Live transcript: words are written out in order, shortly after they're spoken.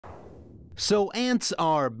So ants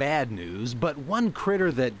are bad news, but one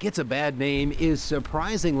critter that gets a bad name is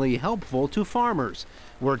surprisingly helpful to farmers.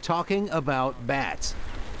 We're talking about bats.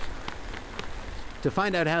 To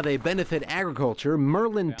find out how they benefit agriculture,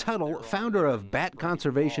 Merlin Tuttle, founder of Bat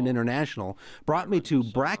Conservation International, brought me to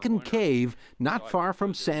Bracken Cave, not far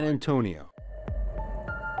from San Antonio.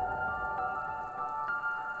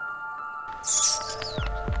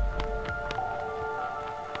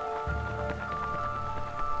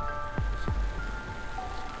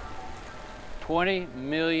 $20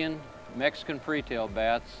 million Mexican free-tailed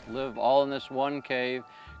bats live all in this one cave,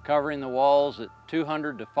 covering the walls at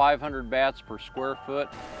 200 to 500 bats per square foot.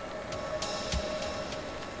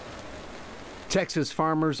 Texas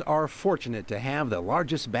farmers are fortunate to have the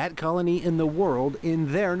largest bat colony in the world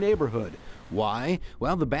in their neighborhood. Why?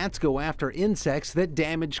 Well, the bats go after insects that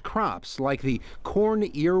damage crops, like the corn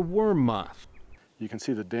earworm moth. You can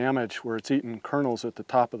see the damage where it's eating kernels at the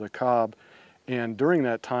top of the cob, and during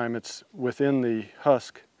that time it's within the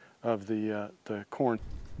husk of the corn.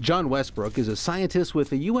 John Westbrook is a scientist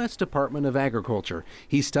with the U.S. Department of Agriculture.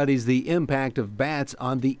 He studies the impact of bats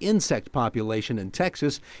on the insect population in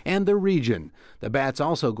Texas and the region. The bats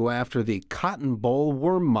also go after the cotton boll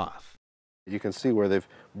worm moth. You can see where they've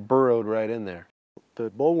burrowed right in there.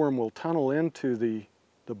 The bollworm will tunnel into the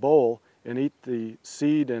boll and eat the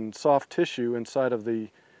seed and soft tissue inside of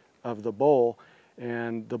the boll,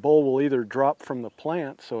 and the boll will either drop from the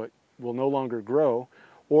plant so it will no longer grow,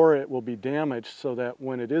 or it will be damaged so that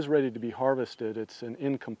when it is ready to be harvested, it's an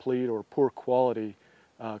incomplete or poor quality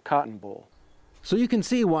cotton boll. So you can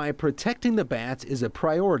see why protecting the bats is a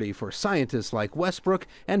priority for scientists like Westbrook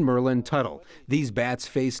and Merlin Tuttle. These bats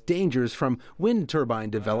face dangers from wind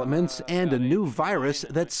turbine developments and a new virus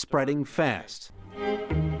that's spreading fast.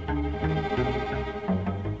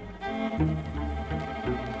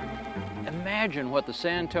 Imagine what the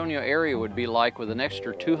San Antonio area would be like with an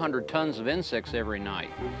extra 200 tons of insects every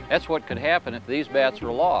night. That's what could happen if these bats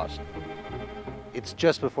were lost. It's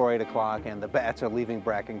just before 8 o'clock and the bats are leaving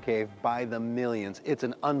Bracken Cave by the millions. It's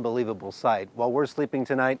an unbelievable sight. While we're sleeping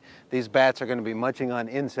tonight, these bats are going to be munching on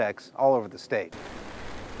insects all over the state.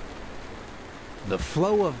 The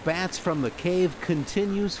flow of bats from the cave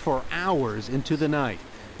continues for hours into the night.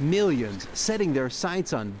 Millions setting their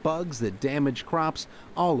sights on bugs that damage crops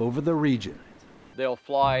all over the region. They'll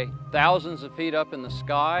fly thousands of feet up in the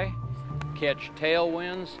sky, catch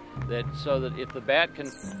tailwinds, so that if the bat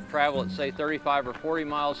can travel at, say, 35 or 40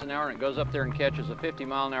 miles an hour and it goes up there and catches a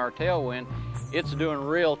 50-mile-an-hour tailwind, it's doing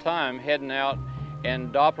real time heading out,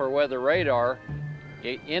 and Doppler weather radar,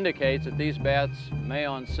 it indicates that these bats may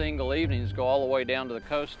on single evenings go all the way down to the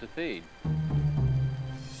coast to feed.